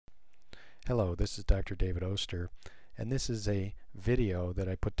Hello, this is Dr. David Oster, and this is a video that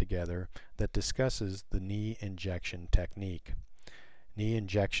I put together that discusses the knee injection technique. Knee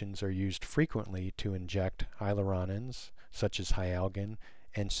injections are used frequently to inject hyaluronins, such as Hyalgin,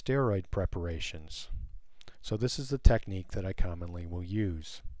 and steroid preparations. So this is the technique that I commonly will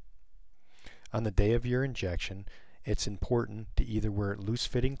use. On the day of your injection, it's important to either wear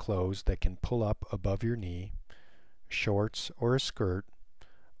loose-fitting clothes that can pull up above your knee, shorts or a skirt,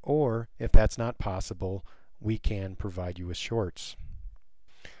 or if that's not possible, we can provide you with shorts.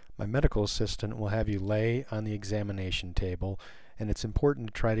 My medical assistant will have you lay on the examination table, and it's important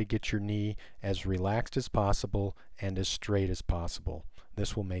to try to get your knee as relaxed as possible and as straight as possible.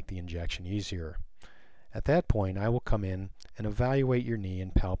 This will make the injection easier. At that point, I will come in and evaluate your knee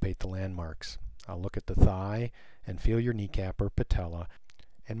and palpate the landmarks. I'll look at the thigh and feel your kneecap or patella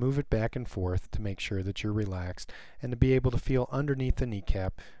and move it back and forth to make sure that you're relaxed and to be able to feel underneath the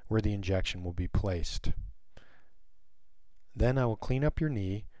kneecap where the injection will be placed. Then I will clean up your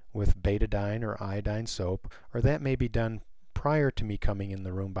knee with betadine or iodine soap, or that may be done prior to me coming in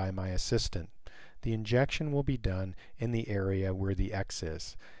the room by my assistant. The injection will be done in the area where the X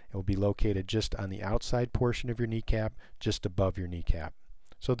is. It will be located just on the outside portion of your kneecap, just above your kneecap.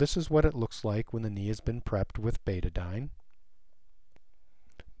 So this is what it looks like when the knee has been prepped with betadine.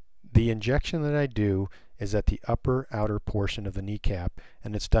 The injection that I do is at the upper outer portion of the kneecap,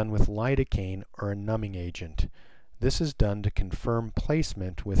 and it's done with lidocaine or a numbing agent. This is done to confirm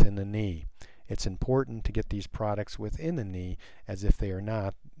placement within the knee. It's important to get these products within the knee, as if they are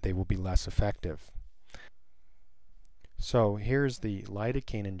not, they will be less effective. So here's the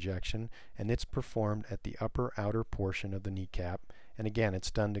lidocaine injection, and it's performed at the upper outer portion of the kneecap, and again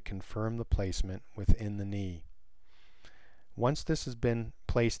it's done to confirm the placement within the knee. Once this has been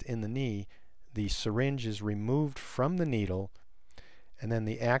placed in the knee, the syringe is removed from the needle, and then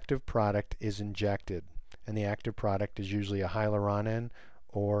the active product is injected. And the active product is usually a hyaluronin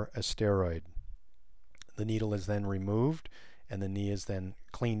or a steroid. The needle is then removed, and the knee is then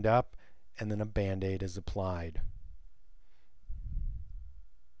cleaned up, and then a band-aid is applied.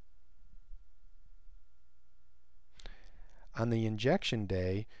 On the injection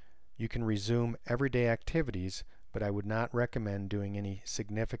day, you can resume everyday activities, but I would not recommend doing any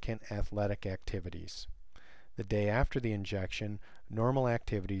significant athletic activities. The day after the injection, normal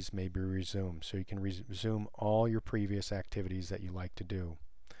activities may be resumed, so you can resume all your previous activities that you like to do.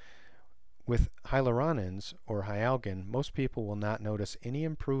 With hyaluronins or Hyalgin, most people will not notice any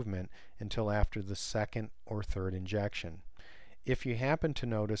improvement until after the second or third injection. If you happen to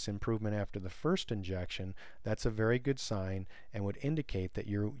notice improvement after the first injection, that's a very good sign and would indicate that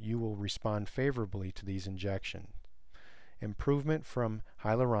you will respond favorably to these injections. Improvement from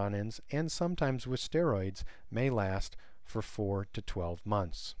hyaluronins and sometimes with steroids may last for 4 to 12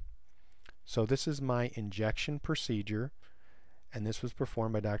 months. So this is my injection procedure, and this was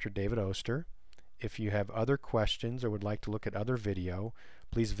performed by Dr. David Oster. If you have other questions or would like to look at other video,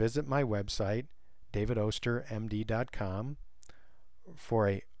 please visit my website, davidostermd.com. For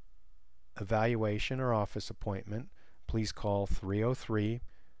a evaluation or office appointment, please call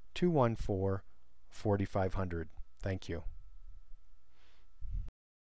 303-214-4500. Thank you.